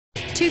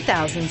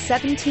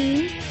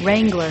2017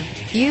 Wrangler.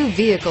 Few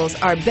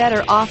vehicles are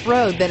better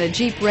off-road than a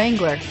Jeep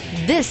Wrangler.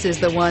 This is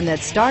the one that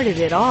started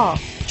it all.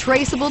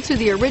 Traceable to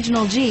the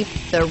original Jeep,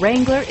 the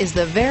Wrangler is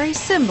the very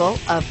symbol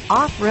of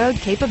off-road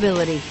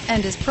capability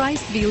and is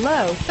priced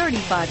below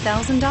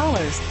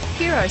 $35,000.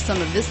 Here are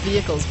some of this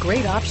vehicle's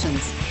great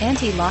options: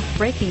 anti-lock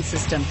braking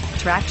system,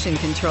 traction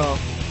control,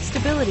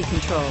 stability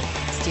control,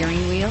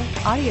 steering wheel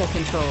audio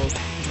controls,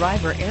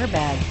 driver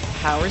airbag,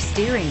 power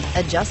steering,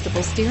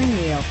 adjustable steering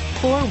wheel,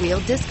 four-wheel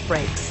disc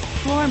brakes,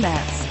 floor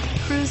mats,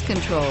 cruise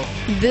control.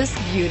 This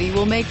beauty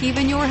will make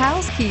even your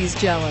house keys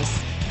jealous.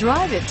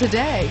 Drive it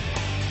today.